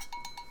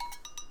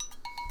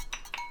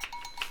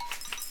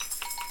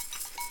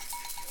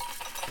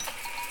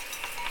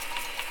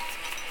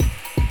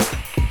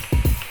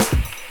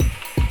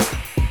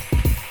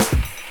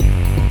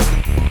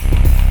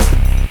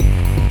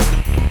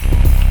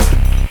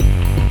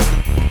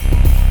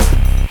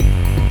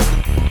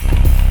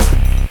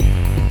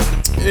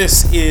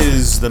This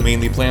is the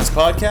Mainly Plants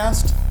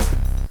Podcast.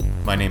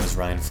 My name is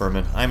Ryan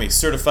Furman. I'm a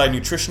certified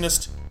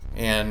nutritionist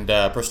and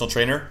personal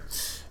trainer.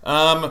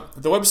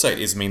 The website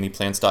is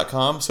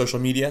mainlyplants.com, social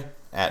media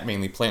at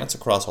mainlyplants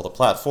across all the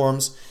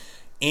platforms,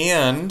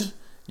 and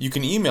you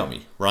can email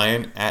me,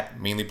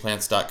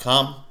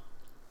 ryan@mainlyplants.com.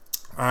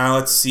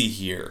 Let's see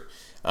here.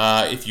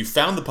 If you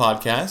found the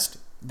podcast,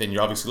 then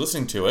you're obviously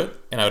listening to it,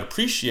 and I would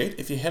appreciate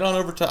if you head on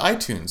over to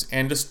iTunes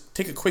and just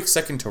take a quick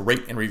second to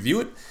rate and review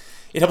it.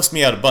 It helps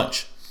me out a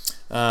bunch.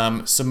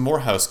 Some more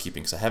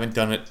housekeeping, because I haven't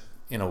done it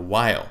in a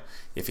while.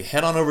 If you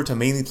head on over to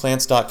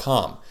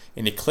mainlyplants.com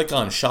and you click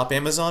on Shop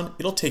Amazon,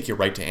 it'll take you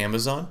right to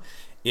Amazon.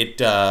 It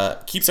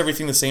keeps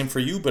everything the same for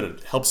you, but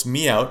it helps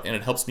me out, and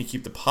it helps me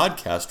keep the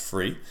podcast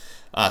free,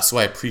 so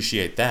I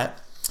appreciate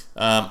that.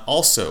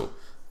 Also,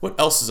 what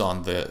else is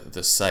on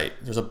the site?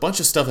 There's a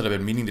bunch of stuff that I've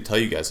been meaning to tell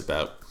you guys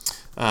about.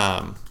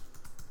 And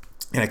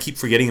I keep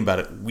forgetting about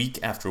it week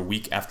after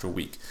week after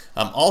week.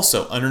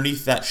 Also,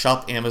 underneath that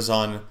Shop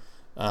Amazon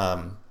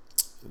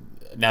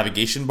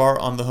navigation bar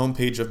on the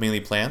homepage of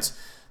Mainly Plants,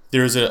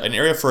 there's an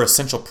area for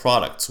essential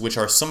products, which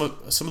are some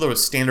of the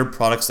standard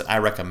products that I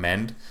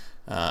recommend,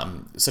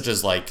 such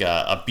as like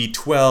a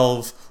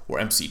B12 or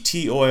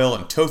MCT oil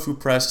and tofu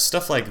press,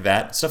 stuff like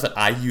that, stuff that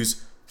I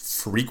use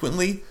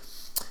frequently.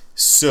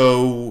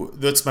 So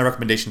that's my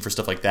recommendation for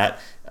stuff like that.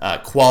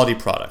 Quality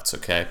products,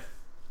 okay?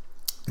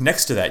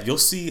 Next to that, you'll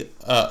see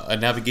a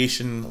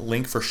navigation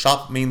link for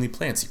Shop Mainly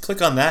Plants. You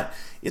click on that,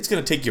 it's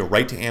going to take you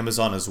right to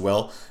Amazon as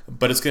well,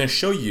 but it's going to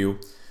show you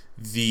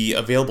the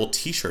available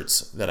t-shirts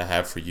that I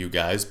have for you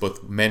guys,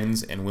 both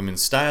men's and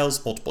women's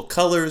styles, multiple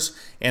colors,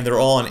 and they're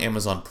all on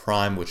Amazon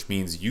Prime, which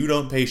means you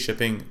don't pay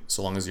shipping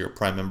so long as you're a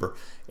Prime member,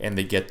 and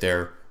they get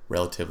there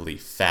relatively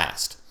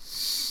fast.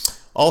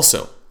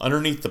 Also,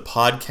 underneath the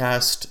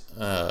podcast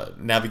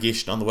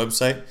navigation on the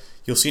website,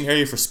 you'll see an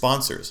area for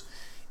sponsors.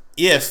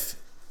 If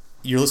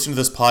you're listening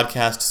to this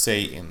podcast,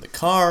 say, in the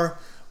car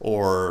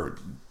or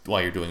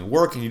while you're doing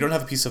work and you don't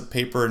have a piece of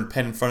paper and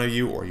pen in front of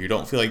you, or you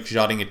don't feel like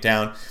jotting it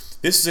down,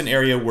 this is an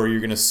area where you're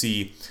going to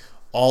see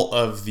all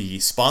of the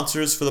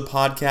sponsors for the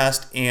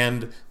podcast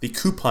and the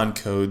coupon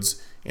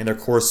codes and their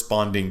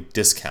corresponding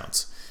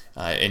discounts.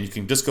 And you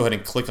can just go ahead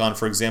and click on,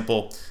 for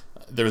example,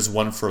 there's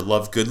one for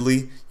Love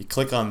Goodly. You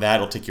click on that,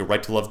 it'll take you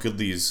right to Love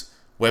Goodly's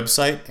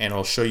website, and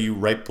it'll show you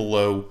right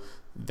below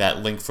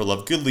that link for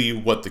Love Goodly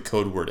what the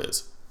code word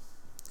is.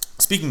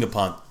 Speaking of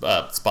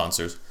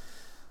sponsors,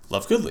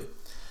 Love Goodly.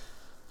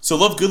 So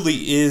Love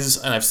Goodly is,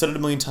 and I've said it a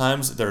million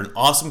times, they're an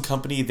awesome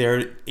company.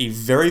 They're a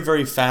very,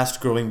 very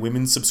fast-growing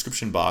women's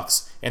subscription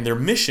box, and their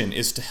mission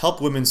is to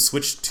help women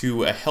switch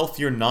to a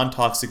healthier,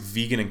 non-toxic,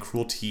 vegan, and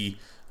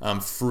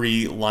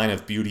cruelty-free line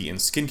of beauty and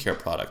skincare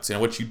products. And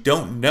what you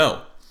don't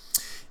know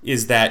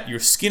is that your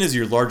skin is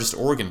your largest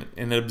organ,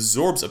 and it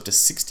absorbs up to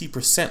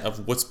 60%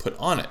 of what's put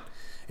on it.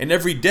 And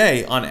every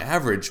day, on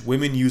average,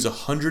 women use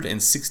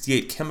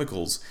 168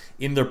 chemicals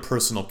in their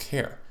personal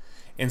care.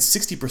 And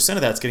 60%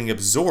 of that's getting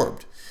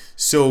absorbed.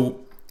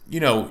 So,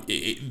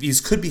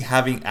 these could be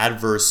having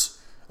adverse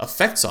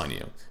effects on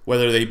you,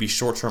 whether they be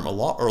short-term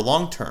or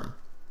long-term.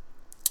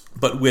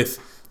 But with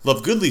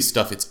Love Goodly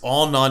stuff, it's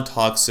all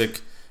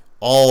non-toxic,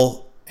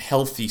 all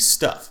healthy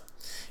stuff.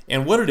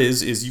 And what it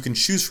is you can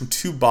choose from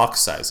two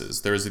box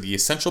sizes. There's the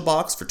Essential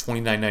box for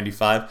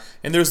 $29.95,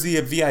 and there's the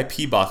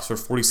VIP box for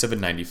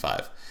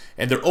 $47.95.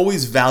 And they're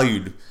always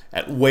valued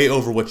at way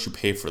over what you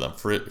pay for them.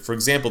 For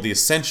example, the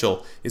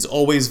Essential is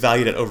always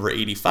valued at over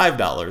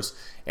 $85,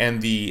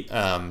 and the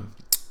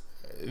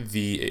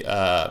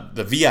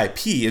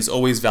VIP is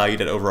always valued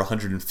at over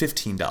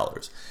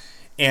 $115.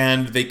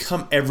 And they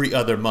come every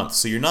other month,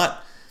 so you're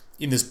not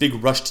in this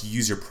big rush to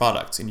use your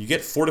products. And you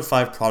get 4 to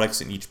 5 products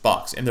in each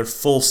box, and they're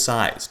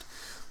full-sized.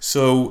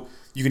 So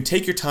you can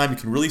take your time, you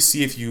can really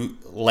see if you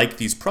like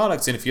these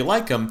products, and if you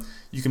like them,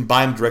 you can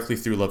buy them directly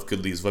through Love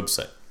Goodly's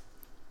website.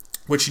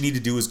 What you need to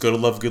do is go to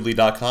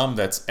lovegoodly.com.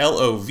 That's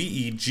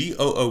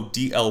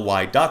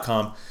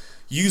LOVEGOODLY.com.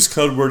 Use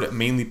code word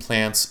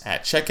mainlyplants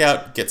at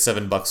checkout. Get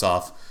 $7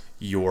 off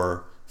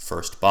your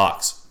first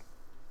box.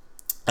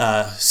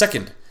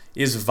 Second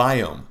is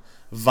Viome.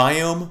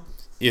 Viome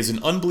is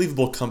an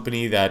unbelievable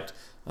company that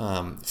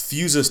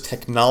fuses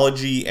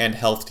technology and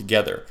health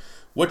together.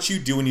 What you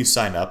do when you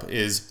sign up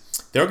is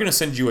they're going to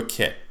send you a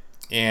kit,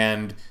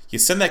 and you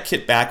send that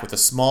kit back with a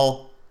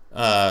small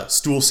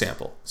stool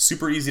sample.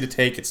 Super easy to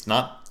take. It's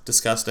not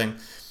disgusting.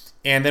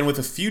 And then with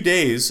a few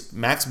days,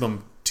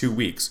 maximum 2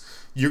 weeks,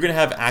 you're going to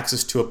have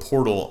access to a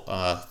portal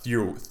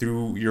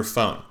through your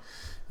phone.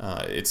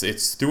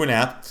 It's through an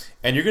app,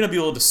 and you're going to be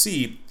able to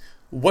see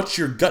what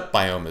your gut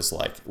biome is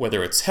like,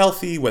 whether it's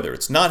healthy, whether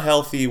it's not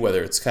healthy,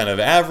 whether it's kind of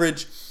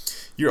average.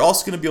 You're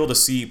also going to be able to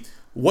see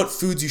what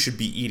foods you should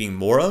be eating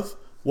more of,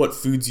 what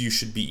foods you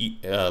should be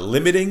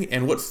limiting,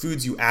 and what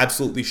foods you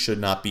absolutely should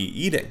not be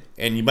eating.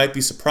 And you might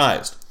be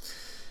surprised.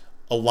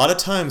 A lot of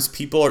times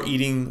people are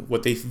eating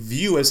what they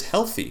view as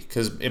healthy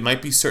because it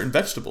might be certain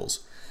vegetables,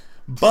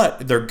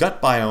 but their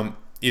gut biome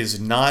is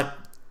not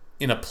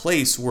in a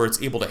place where it's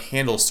able to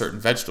handle certain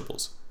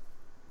vegetables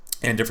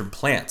and different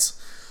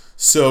plants.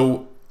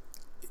 So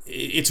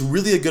it's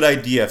really a good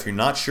idea if you're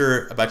not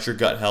sure about your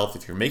gut health,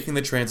 if you're making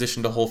the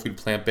transition to whole food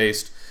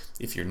plant-based,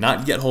 if you're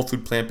not yet whole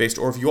food plant-based,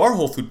 or if you are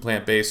whole food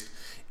plant-based,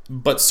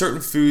 but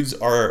certain foods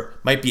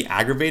might be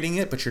aggravating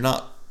it, but you're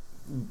not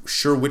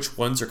sure which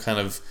ones are kind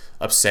of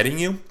upsetting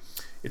you.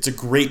 It's a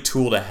great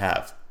tool to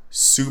have.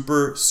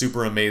 Super,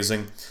 super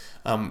amazing.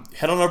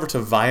 Head on over to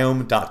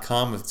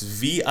Viome.com. It's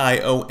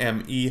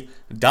Viome.com.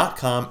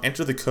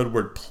 Enter the code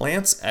word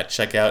plants at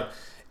checkout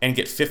and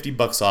get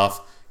 $50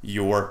 off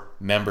your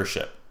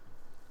membership.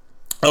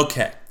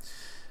 Okay,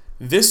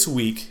 this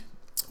week,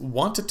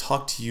 want to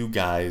talk to you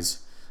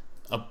guys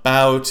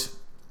about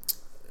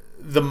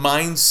the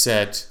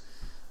mindset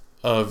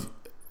of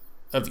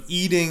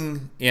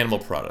eating animal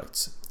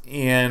products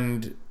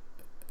and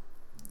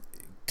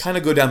kind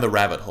of go down the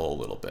rabbit hole a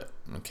little bit,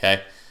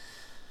 okay?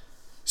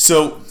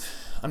 So,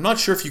 I'm not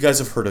sure if you guys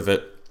have heard of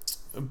it,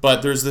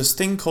 but there's this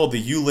thing called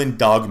the Yulin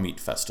Dog Meat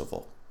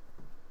Festival.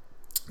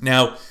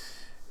 Now,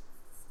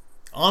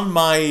 on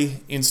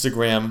my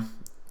Instagram,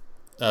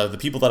 the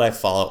people that I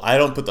follow, I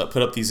don't put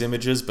up these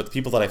images, but the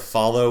people that I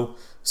follow,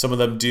 some of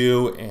them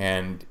do,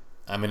 and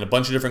I'm in a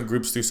bunch of different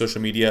groups through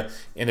social media,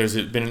 and there's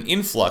been an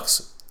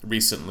influx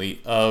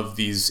recently of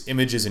these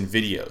images and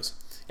videos,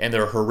 and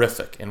they're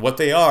horrific. And what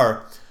they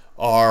are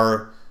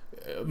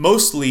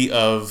mostly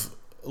of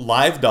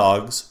live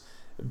dogs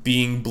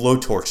being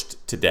blowtorched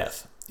to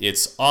death.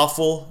 It's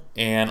awful,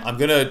 and I'm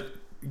gonna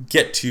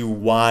get to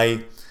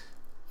why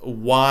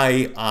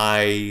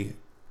I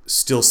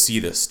still see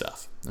this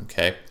stuff,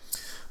 okay?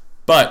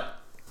 But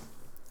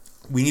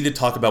we need to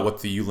talk about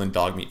what the Yulin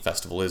Dog Meat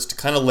Festival is to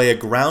kind of lay a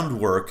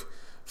groundwork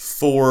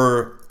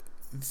for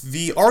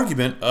the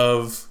argument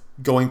of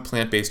going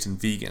plant-based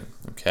and vegan,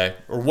 okay?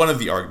 Or one of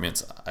the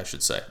arguments, I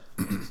should say.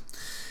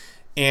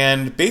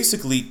 And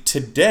basically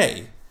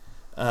today,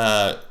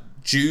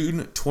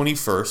 June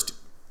 21st,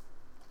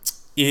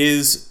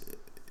 is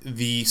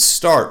the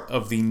start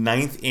of the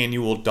 9th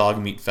annual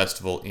Dog Meat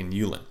Festival in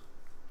Yulin.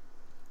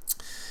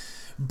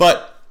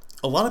 But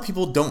a lot of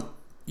people don't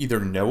either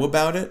know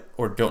about it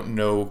or don't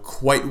know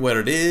quite what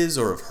it is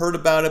or have heard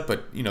about it,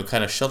 but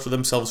kind of shelter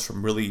themselves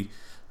from really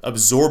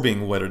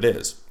absorbing what it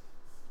is.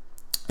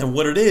 And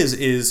what it is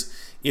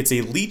it's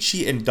a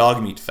lychee and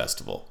dog meat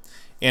festival.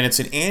 And it's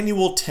an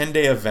annual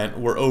 10-day event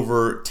where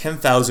over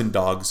 10,000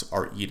 dogs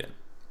are eaten.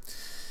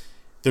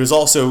 There's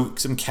also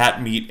some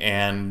cat meat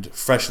and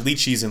fresh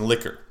lychees and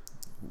liquor,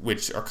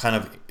 which are kind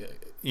of,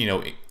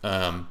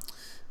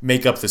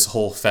 make up this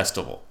whole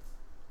festival.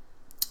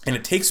 And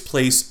it takes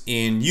place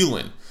in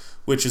Yulin,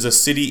 which is a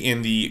city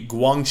in the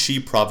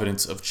Guangxi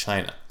province of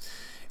China.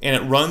 And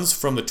it runs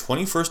from the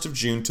 21st of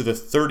June to the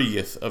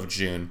 30th of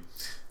June,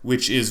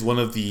 which is one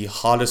of the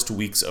hottest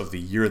weeks of the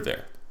year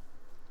there.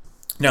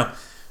 Now,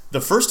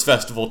 the first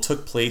festival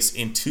took place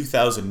in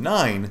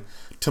 2009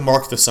 to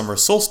mark the summer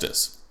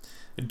solstice.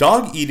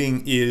 Dog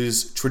eating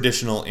is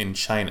traditional in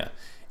China,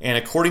 and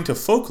according to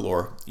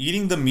folklore,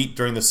 eating the meat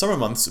during the summer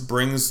months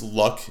brings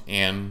luck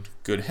and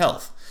good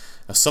health.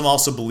 Now, some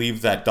also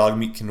believe that dog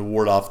meat can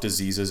ward off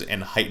diseases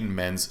and heighten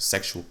men's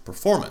sexual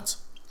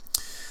performance.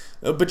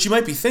 But you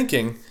might be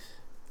thinking,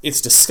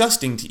 it's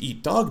disgusting to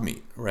eat dog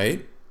meat,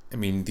 right? I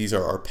mean, these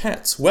are our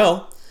pets.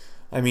 Well,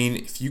 I mean,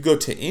 if you go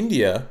to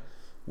India,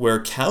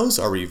 where cows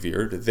are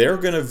revered, they're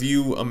going to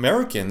view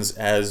Americans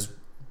as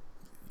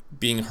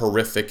being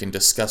horrific and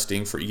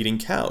disgusting for eating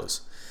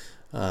cows.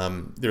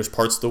 There's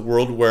parts of the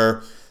world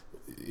where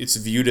it's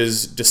viewed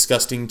as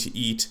disgusting to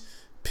eat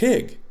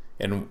pig,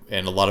 and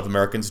a lot of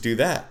Americans do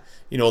that.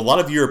 A lot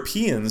of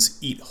Europeans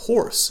eat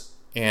horse,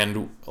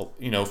 and for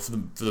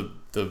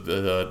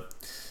the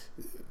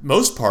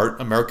most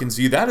part, Americans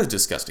view that as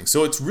disgusting.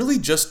 So it's really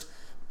just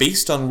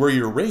based on where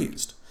you're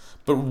raised.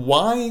 But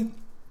why?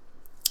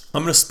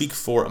 I'm going to speak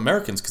for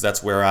Americans because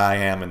that's where I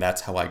am and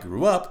that's how I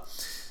grew up.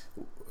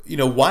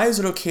 Why is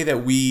it okay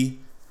that we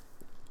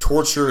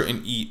torture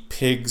and eat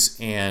pigs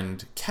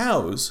and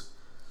cows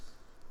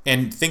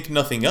and think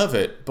nothing of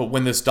it, but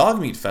when this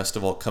dog meat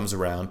festival comes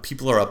around,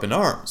 people are up in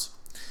arms?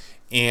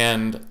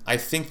 And I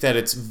think that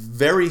it's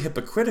very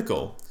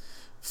hypocritical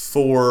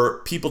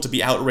for people to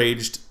be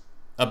outraged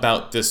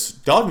about this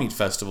dog meat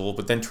festival,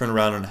 but then turn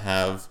around and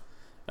have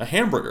a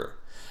hamburger.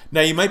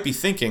 Now, you might be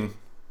thinking,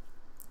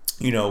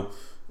 or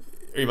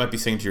you might be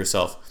saying to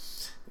yourself,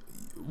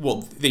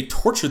 well, they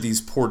torture these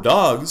poor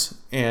dogs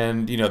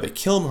and, they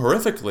kill them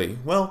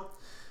horrifically. Well,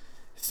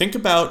 think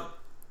about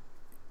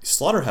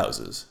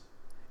slaughterhouses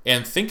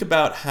and think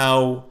about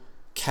how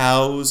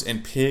cows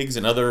and pigs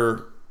and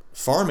other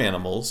farm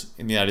animals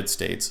in the United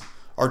States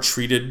are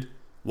treated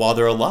while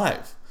they're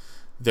alive.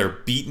 They're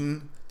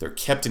beaten. They're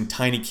kept in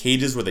tiny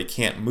cages where they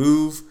can't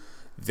move.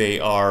 They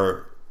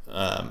are,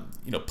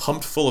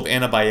 pumped full of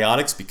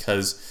antibiotics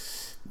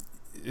because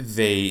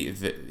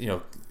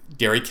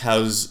dairy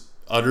cows'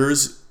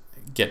 udders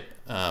get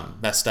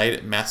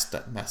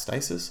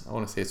mastitis. I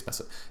want to say it's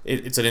mastitis.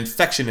 It's an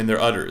infection in their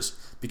udders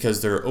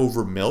because they're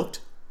over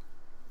milked.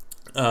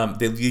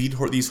 They lead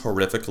these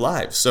horrific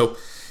lives. So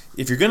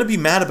if you're going to be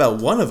mad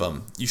about one of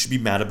them, you should be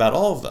mad about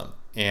all of them.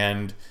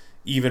 And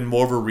even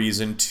more of a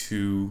reason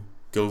to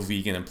go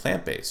vegan and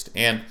plant-based.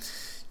 And,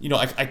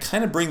 I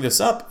kind of bring this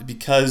up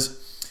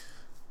because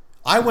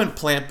I went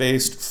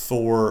plant-based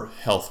for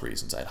health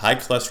reasons. I had high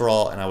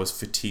cholesterol and I was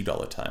fatigued all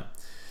the time.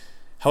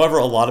 However,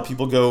 a lot of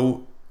people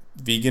go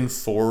vegan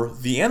for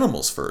the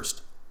animals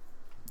first.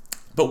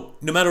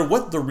 But no matter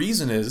what the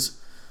reason is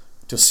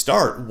to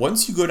start,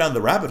 once you go down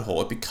the rabbit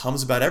hole, it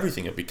becomes about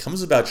everything. It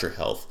becomes about your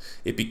health.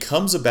 It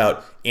becomes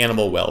about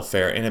animal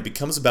welfare, and it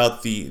becomes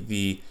about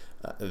the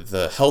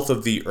health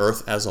of the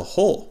earth as a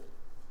whole.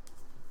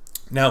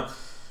 Now,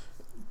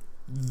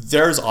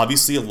 there's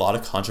obviously a lot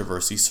of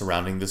controversy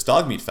surrounding this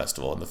dog meat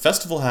festival, and the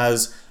festival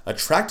has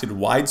attracted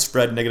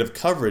widespread negative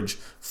coverage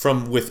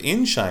from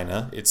within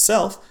China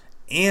itself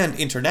and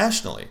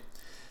internationally.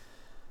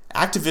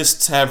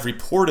 Activists have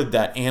reported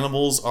that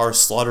animals are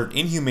slaughtered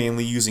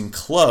inhumanely using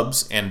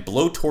clubs and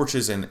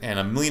blowtorches and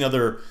a million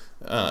other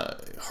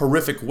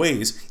horrific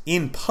ways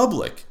in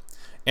public,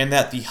 and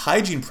that the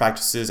hygiene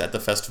practices at the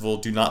festival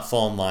do not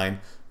fall in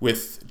line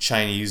with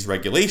Chinese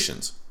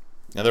regulations.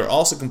 Now, there are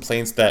also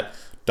complaints that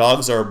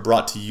dogs are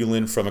brought to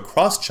Yulin from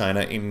across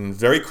China in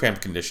very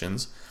cramped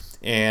conditions,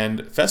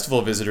 and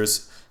festival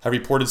visitors have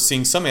reported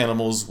seeing some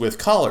animals with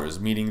collars,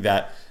 meaning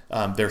that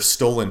they're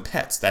stolen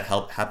pets. That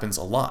happens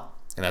a lot,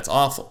 and that's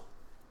awful.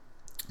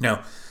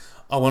 Now,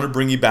 I want to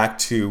bring you back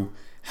to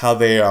how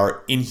they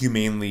are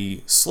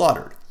inhumanely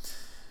slaughtered.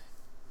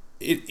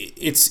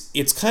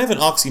 It's kind of an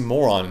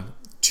oxymoron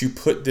to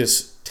put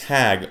this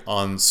tag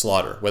on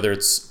slaughter, whether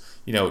it's,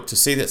 to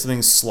say that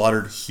something's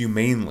slaughtered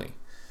humanely.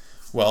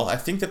 Well, I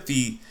think that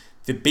the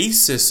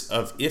basis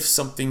of if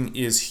something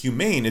is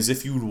humane is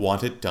if you would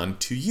want it done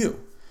to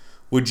you.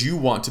 Would you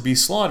want to be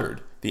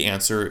slaughtered? The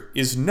answer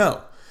is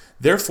no.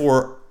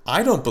 Therefore,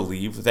 I don't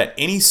believe that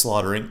any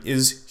slaughtering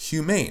is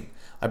humane.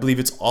 I believe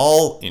it's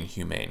all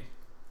inhumane.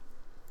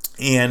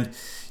 And,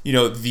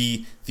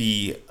 the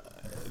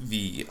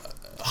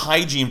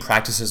hygiene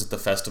practices at the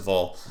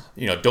festival,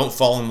 don't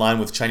fall in line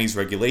with Chinese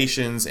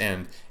regulations,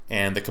 and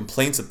the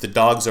complaints that the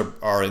dogs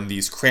are in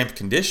these cramped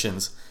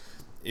conditions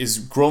is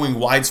growing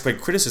widespread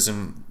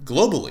criticism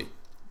globally.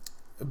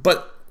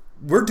 But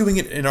we're doing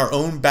it in our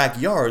own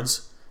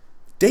backyards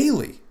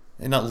daily.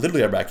 And not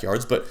literally our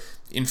backyards, but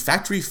in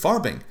factory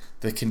farming.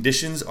 The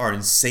conditions are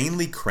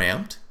insanely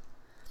cramped,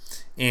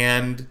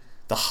 and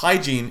the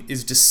hygiene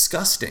is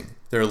disgusting.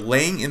 They're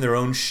laying in their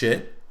own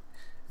shit.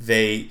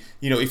 They,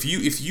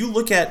 if you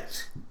look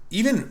at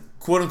even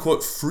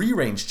quote-unquote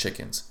free-range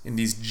chickens in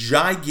these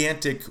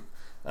gigantic,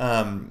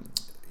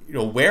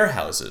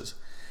 warehouses,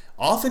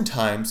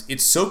 oftentimes,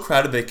 it's so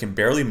crowded they can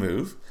barely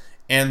move,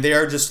 and they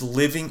are just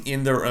living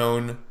in their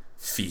own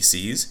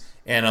feces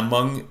and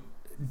among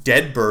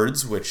dead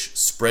birds, which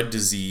spread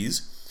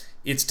disease.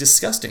 It's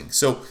disgusting.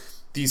 So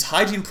these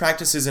hygiene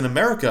practices in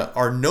America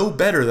are no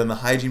better than the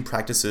hygiene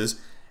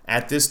practices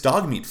at this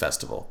dog meat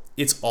festival.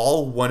 It's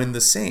all one and the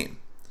same.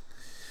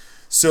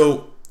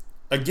 So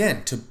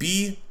again, to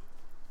be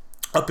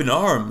up in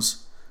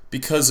arms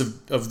because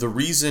of the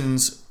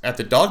reasons at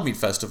the dog meat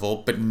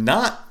festival, but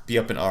not be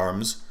up in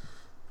arms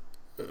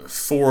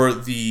for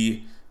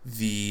the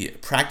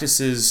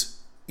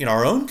practices in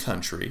our own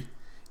country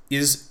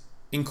is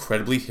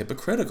incredibly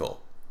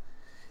hypocritical.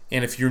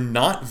 And if you're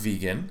not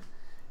vegan,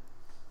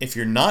 if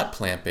you're not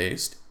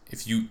plant-based,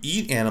 if you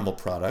eat animal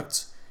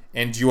products,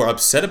 and you are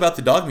upset about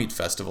the dog meat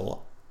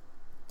festival,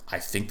 I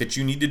think that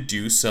you need to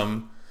do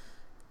some,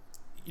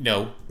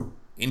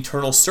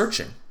 internal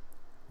searching.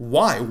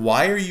 Why?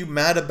 Why are you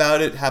mad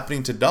about it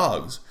happening to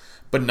dogs,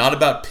 but not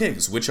about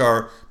pigs, which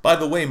are, by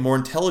the way, more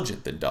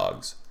intelligent than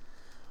dogs?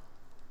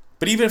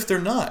 But even if they're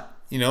not,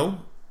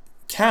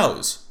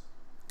 cows,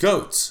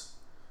 goats,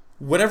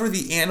 whatever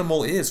the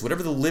animal is,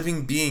 whatever the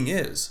living being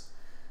is,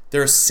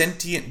 they're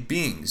sentient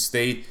beings.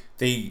 They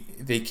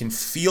can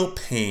feel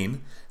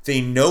pain.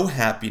 They know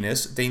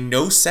happiness. They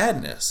know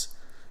sadness.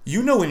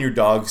 You know when your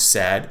dog's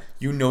sad.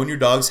 You know when your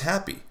dog's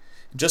happy.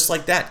 Just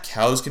like that,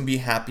 cows can be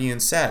happy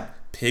and sad.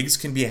 Pigs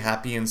can be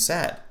happy and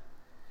sad.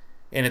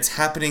 And it's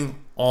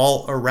happening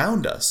all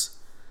around us.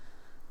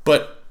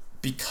 But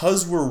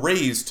because we're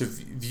raised to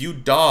view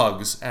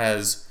dogs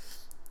as,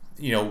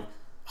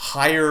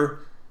 higher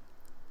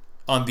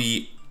on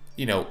the,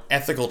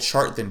 ethical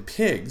chart than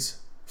pigs,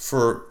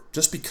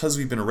 just because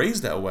we've been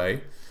raised that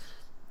way,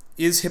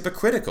 is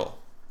hypocritical.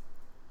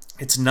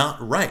 It's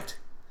not right.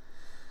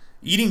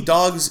 Eating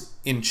dogs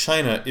in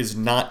China is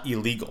not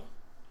illegal.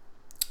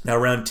 Now,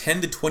 around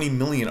 10 to 20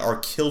 million are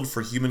killed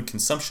for human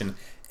consumption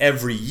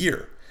every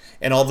year.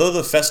 And although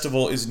the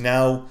festival is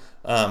now,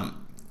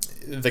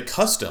 the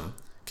custom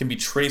can be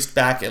traced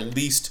back at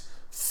least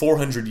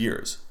 400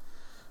 years.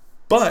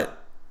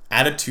 But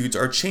attitudes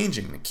are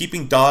changing.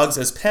 Keeping dogs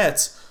as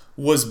pets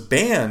was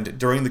banned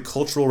during the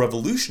Cultural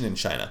Revolution in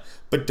China,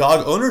 but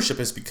dog ownership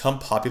has become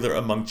popular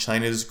among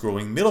China's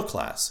growing middle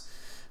class.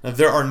 Now,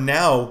 there are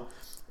now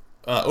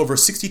over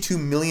 62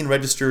 million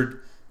registered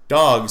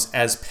dogs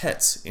as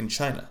pets in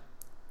China.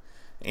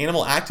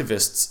 Animal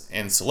activists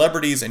and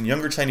celebrities and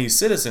younger Chinese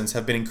citizens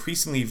have been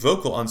increasingly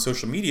vocal on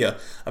social media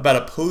about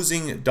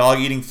opposing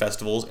dog-eating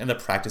festivals and the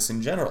practice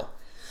in general.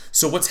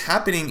 So what's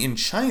happening in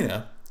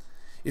China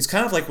is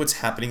kind of like what's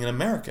happening in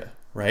America,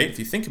 right? If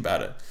you think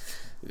about it,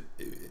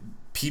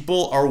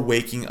 people are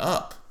waking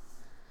up.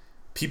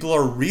 People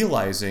are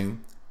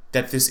realizing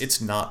that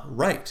it's not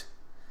right.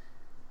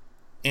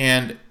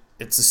 And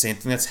it's the same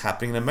thing that's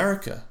happening in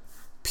America.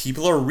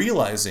 People are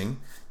realizing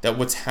that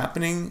what's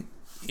happening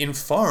in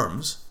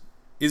farms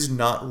is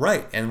not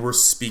right, and we're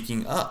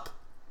speaking up.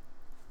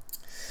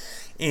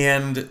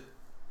 And,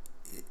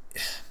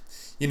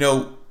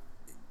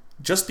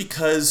 just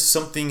because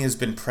something has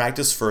been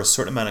practiced for a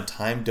certain amount of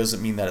time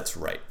doesn't mean that it's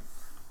right.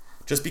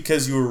 Just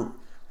because you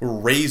were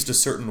raised a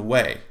certain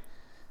way,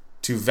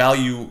 to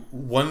value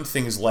one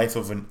thing's life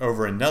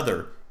over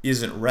another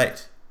isn't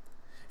right.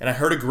 And I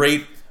heard a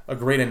great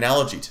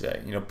analogy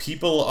today.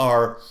 People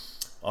are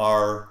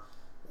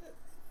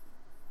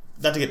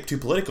not to get too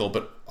political,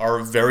 but are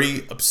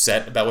very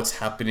upset about what's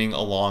happening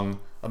along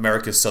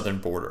America's southern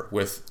border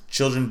with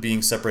children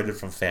being separated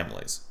from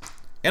families.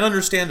 And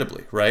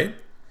understandably, right?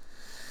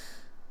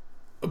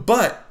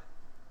 But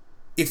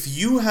if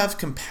you have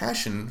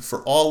compassion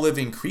for all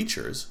living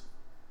creatures,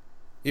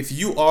 if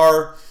you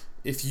are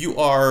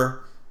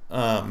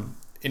an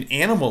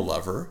animal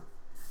lover,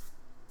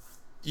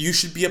 you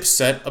should be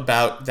upset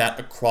about that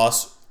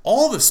across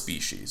all the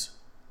species,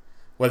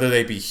 whether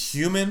they be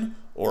human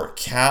or a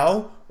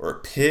cow or a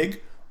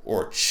pig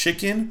or a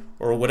chicken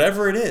or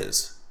whatever it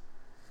is.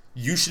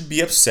 You should be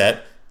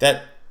upset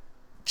that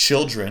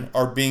children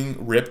are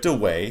being ripped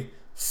away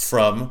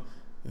from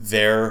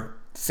their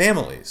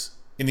families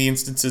in the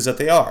instances that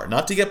they are.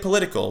 Not to get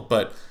political,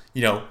 but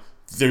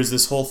there's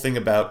this whole thing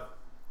about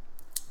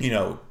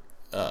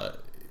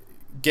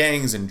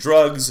gangs and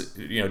drugs,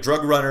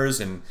 drug runners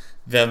and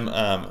them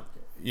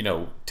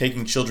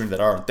taking children that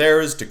aren't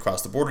theirs to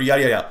cross the border,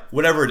 yada yada yada,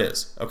 whatever it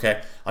is.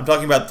 Okay, I'm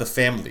talking about the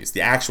families,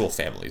 the actual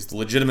families, the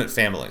legitimate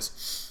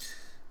families.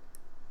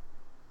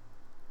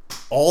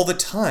 All the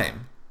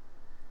time,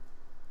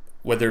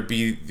 whether it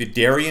be the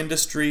dairy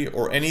industry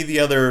or any of the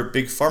other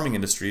big farming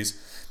industries,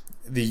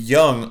 the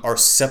young are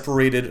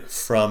separated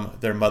from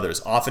their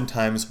mothers,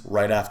 oftentimes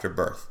right after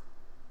birth.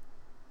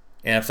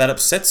 And if that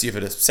upsets you, if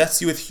it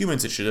upsets you with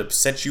humans, it should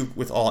upset you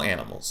with all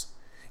animals.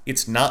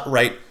 It's not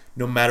right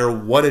no matter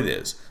what it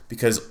is,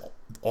 because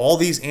all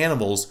these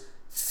animals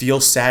feel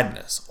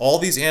sadness. All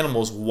these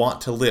animals want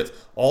to live.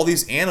 All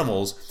these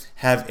animals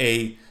have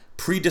a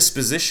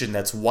predisposition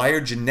that's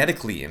wired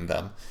genetically in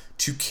them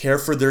to care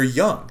for their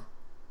young.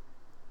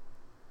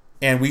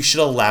 And we should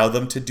allow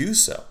them to do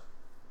so.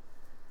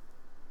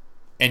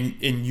 And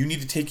you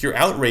need to take your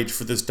outrage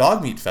for this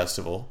dog meat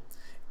festival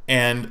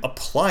and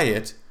apply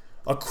it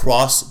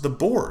across the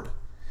board.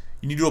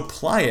 You need to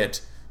apply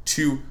it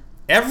to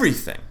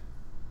everything.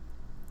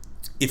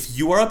 If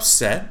you are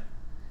upset,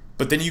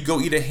 but then you go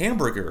eat a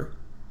hamburger,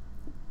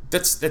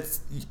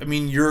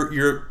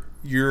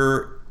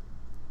 your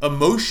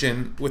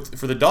emotion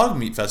for the dog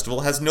meat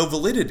festival has no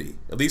validity,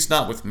 at least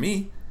not with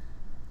me.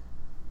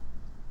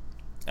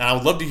 And I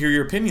would love to hear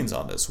your opinions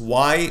on this.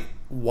 Why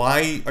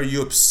are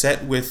you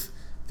upset with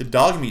the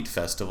dog meat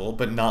festival,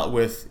 but not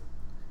with,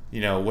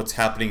 what's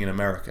happening in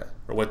America,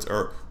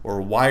 or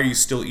why are you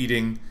still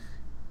eating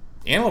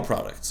animal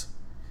products?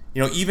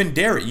 Even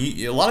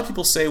dairy. A lot of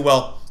people say,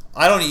 well,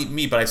 I don't eat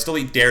meat, but I still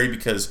eat dairy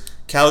because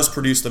cows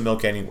produce the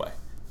milk anyway.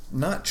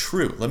 Not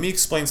true. Let me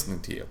explain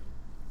something to you.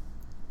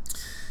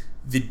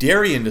 The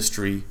dairy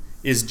industry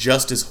is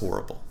just as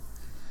horrible.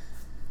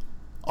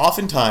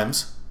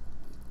 Oftentimes,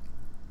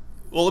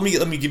 well,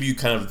 let me give you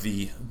kind of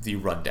the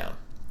rundown.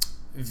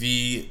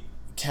 The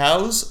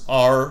cows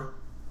are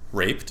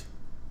raped,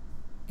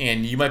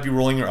 and you might be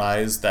rolling your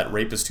eyes that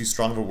rape is too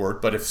strong of a word,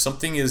 but if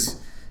something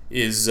is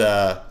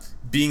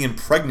being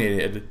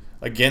impregnated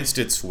against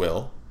its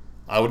will,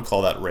 I would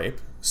call that rape.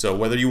 So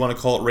whether you want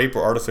to call it rape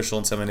or artificial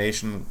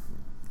insemination,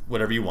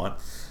 whatever you want.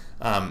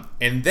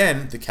 And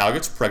then the cow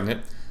gets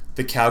pregnant,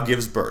 the cow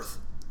gives birth.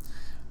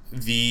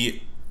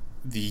 The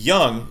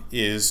young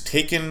is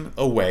taken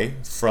away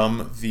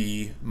from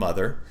the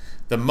mother.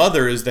 The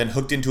mother is then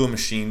hooked into a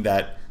machine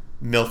that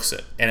milks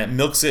it, and it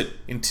milks it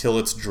until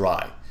it's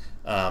dry,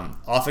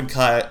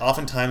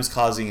 oftentimes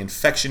causing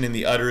infection in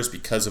the udders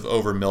because of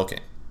over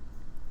milking.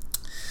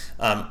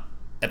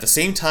 At the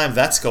same time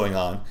that's going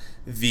on,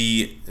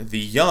 the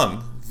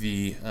young,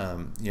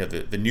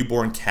 the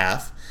newborn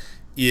calf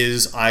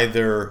is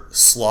either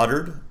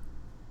slaughtered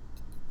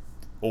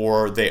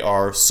or they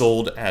are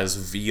sold as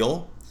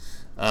veal.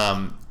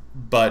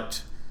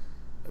 But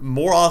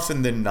more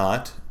often than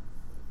not,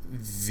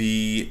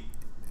 the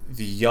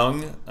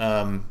young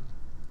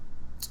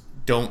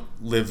don't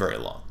live very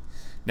long.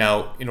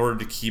 Now, in order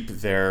to keep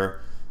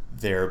their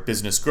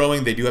business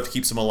growing, they do have to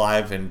keep some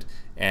alive and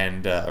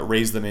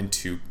raise them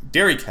into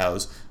dairy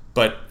cows.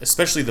 But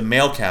especially the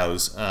male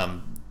cows,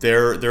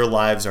 their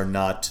lives are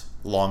not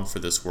long for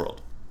this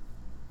world,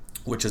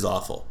 which is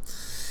awful.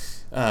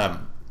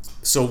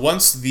 So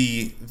once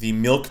the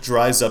milk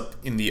dries up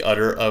in the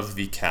udder of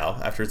the cow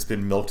after it's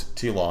been milked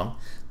too long,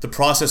 the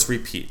process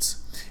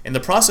repeats. And the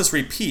process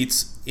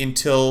repeats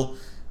until,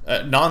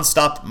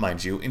 non-stop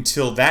mind you,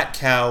 until that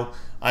cow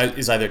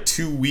is either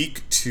too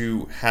weak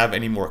to have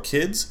any more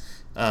kids,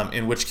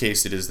 in which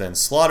case it is then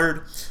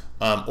slaughtered,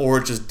 or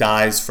it just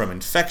dies from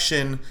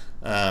infection,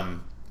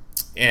 and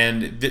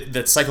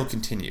that cycle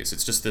continues.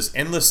 It's just this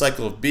endless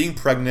cycle of being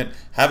pregnant,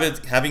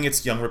 having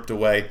its young ripped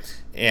away,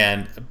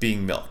 and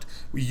being milked.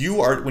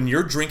 When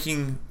you're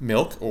drinking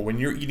milk or when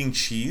you're eating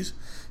cheese,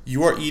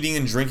 you are eating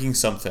and drinking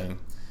something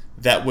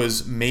that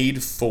was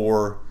made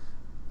for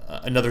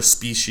another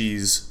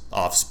species'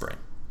 offspring.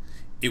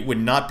 It would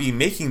not be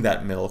making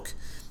that milk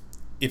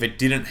if it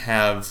didn't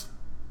have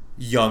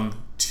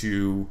young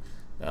to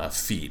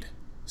feed.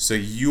 So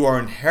you are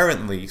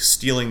inherently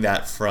stealing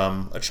that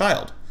from a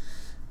child.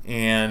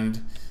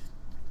 And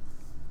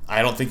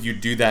I don't think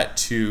you'd do that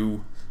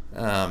to,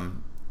 a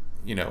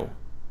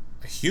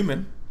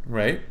human,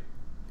 right?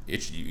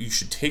 You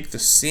should take the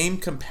same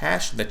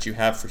compassion that you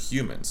have for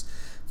humans,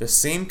 the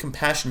same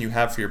compassion you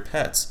have for your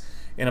pets,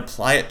 and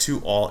apply it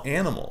to all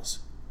animals.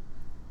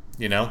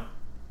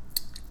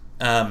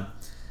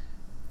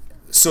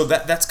 So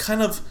that's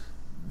kind of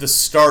the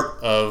start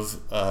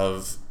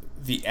of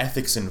the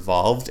ethics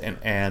involved,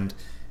 and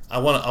I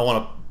want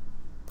to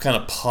kind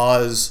of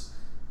pause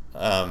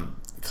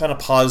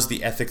the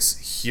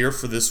ethics here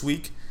for this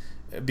week,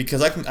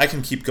 because I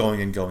can keep going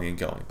and going and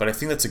going, but I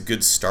think that's a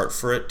good start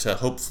for it to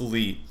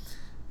hopefully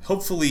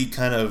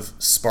kind of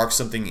spark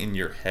something in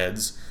your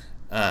heads,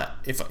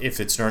 if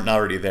it's not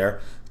already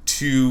there,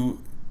 to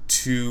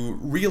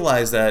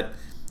realize that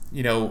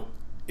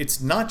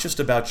it's not just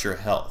about your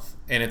health,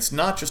 and it's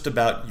not just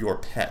about your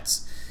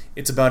pets.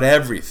 It's about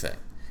everything.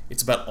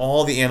 It's about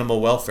all the animal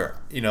welfare.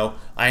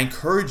 I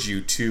encourage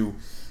you to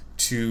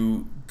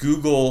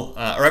Google,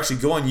 or actually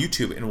go on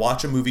YouTube and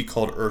watch a movie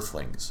called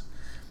Earthlings.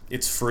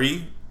 It's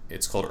free.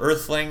 It's called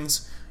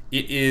Earthlings.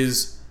 It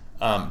is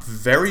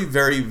very,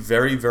 very,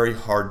 very, very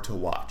hard to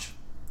watch.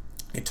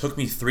 It took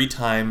me 3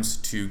 times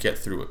to get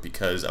through it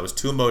because I was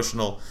too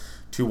emotional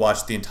to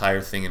watch the entire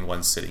thing in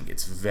one sitting.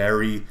 It's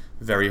very,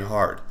 very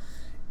hard.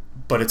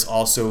 But it's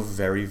also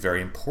very,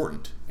 very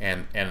important.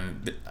 And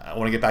I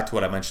want to get back to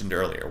what I mentioned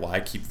earlier, why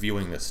I keep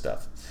viewing this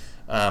stuff.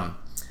 I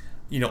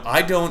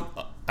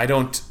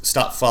don't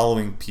stop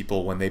following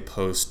people when they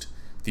post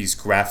these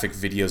graphic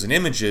videos and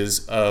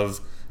images of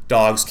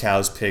dogs,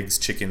 cows, pigs,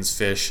 chickens,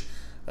 fish,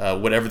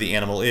 whatever the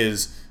animal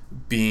is,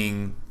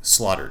 being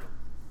slaughtered.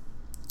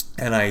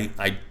 And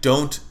I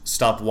don't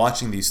stop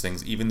watching these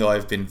things, even though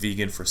I've been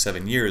vegan for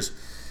 7 years,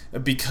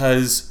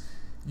 because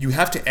you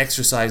have to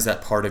exercise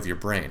that part of your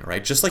brain,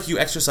 right? Just like you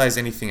exercise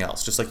anything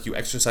else, just like you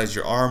exercise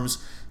your arms,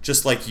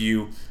 just like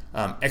you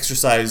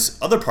exercise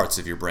other parts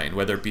of your brain,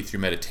 whether it be through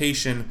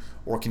meditation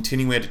or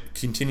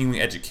continuing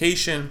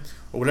education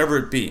or whatever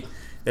it be.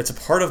 That's a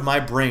part of my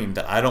brain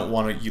that I don't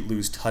want to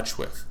lose touch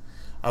with.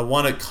 I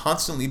want to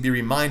constantly be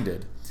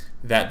reminded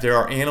that there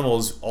are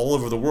animals all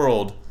over the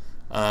world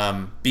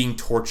being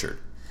tortured,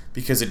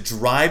 because it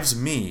drives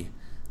me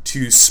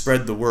to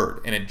spread the word,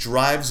 and it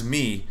drives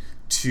me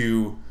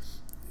to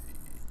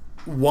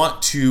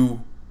want to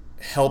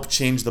help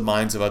change the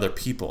minds of other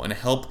people and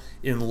help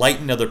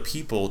enlighten other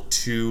people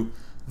to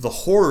the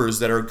horrors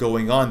that are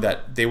going on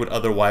that they would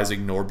otherwise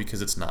ignore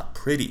because it's not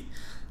pretty.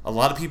 A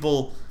lot of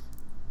people,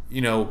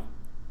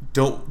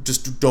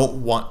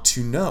 don't want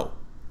to know.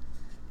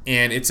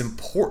 And it's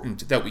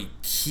important that we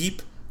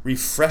keep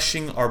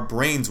refreshing our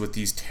brains with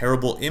these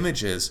terrible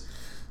images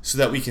so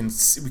that we can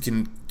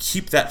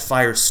keep that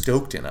fire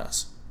stoked in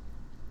us.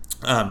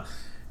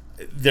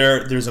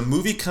 There's a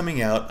movie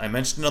coming out. I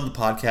mentioned it on the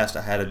podcast.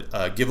 I had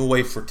a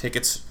giveaway for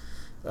tickets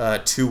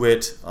to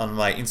it on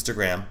my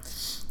Instagram.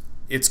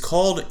 It's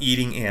called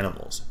Eating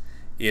Animals.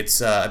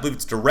 It's I believe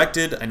it's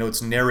directed. I know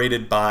it's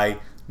narrated by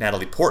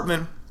Natalie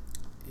Portman.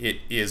 It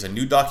is a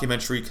new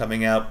documentary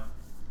coming out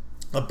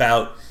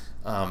about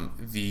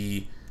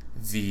the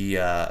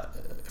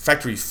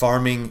factory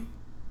farming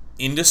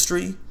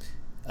industry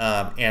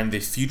and the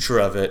future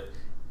of it.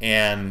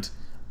 And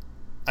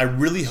I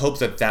really hope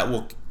that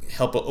will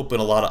help open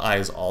a lot of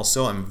eyes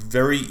also. I'm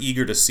very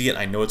eager to see it.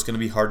 I know it's going to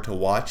be hard to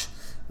watch,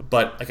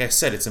 but like I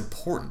said, it's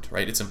important,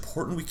 right? It's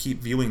important we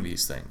keep viewing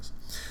these things.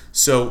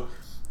 So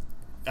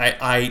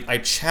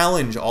I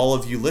challenge all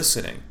of you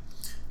listening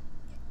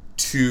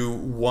to,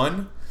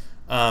 one,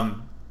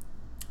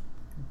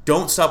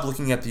 don't stop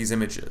looking at these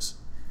images.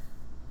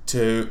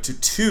 To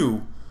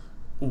two,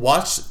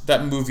 watch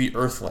that movie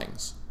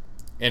Earthlings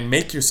and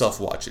make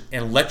yourself watch it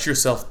and let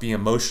yourself be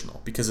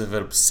emotional, because if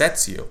it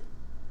upsets you,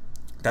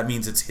 that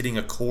means it's hitting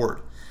a chord.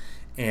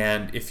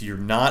 And if you're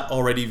not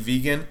already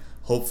vegan,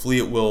 hopefully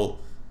it will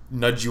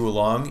nudge you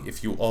along.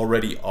 If you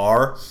already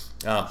are,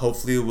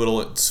 hopefully it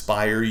will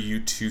inspire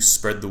you to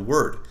spread the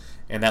word.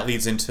 And that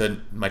leads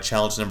into my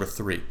challenge number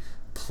 3.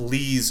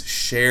 Please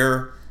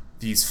share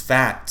these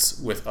facts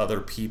with other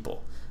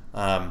people.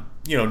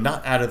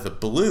 Not out of the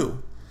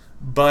blue,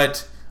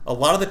 but a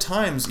lot of the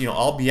times,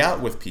 I'll be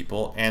out with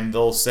people and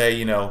they'll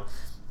say,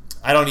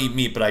 I don't eat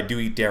meat, but I do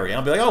eat dairy. And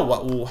I'll be like, oh,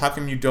 well, how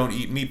come you don't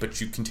eat meat,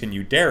 but you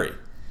continue dairy?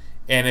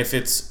 And if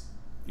it's,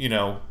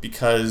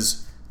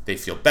 because they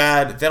feel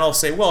bad, then I'll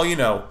say, well,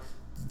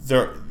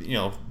 the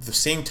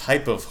same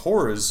type of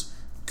horrors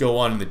go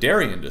on in the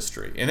dairy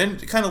industry, and then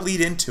kind of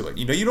lead into it.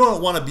 You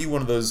don't want to be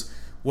one of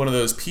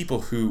those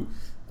people who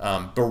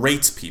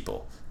berates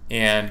people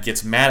and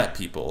gets mad at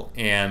people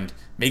and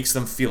makes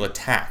them feel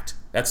attacked.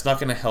 That's not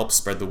going to help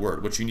spread the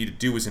word. What you need to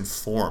do is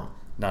inform,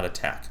 not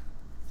attack.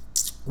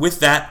 With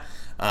that,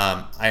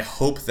 I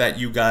hope that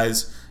you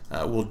guys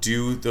will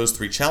do those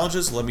 3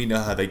 challenges. Let me know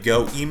how they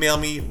go. Email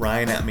me,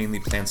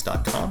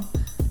 ryan@mainlyplants.com.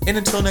 And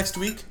until next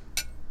week,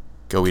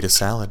 go eat a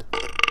salad.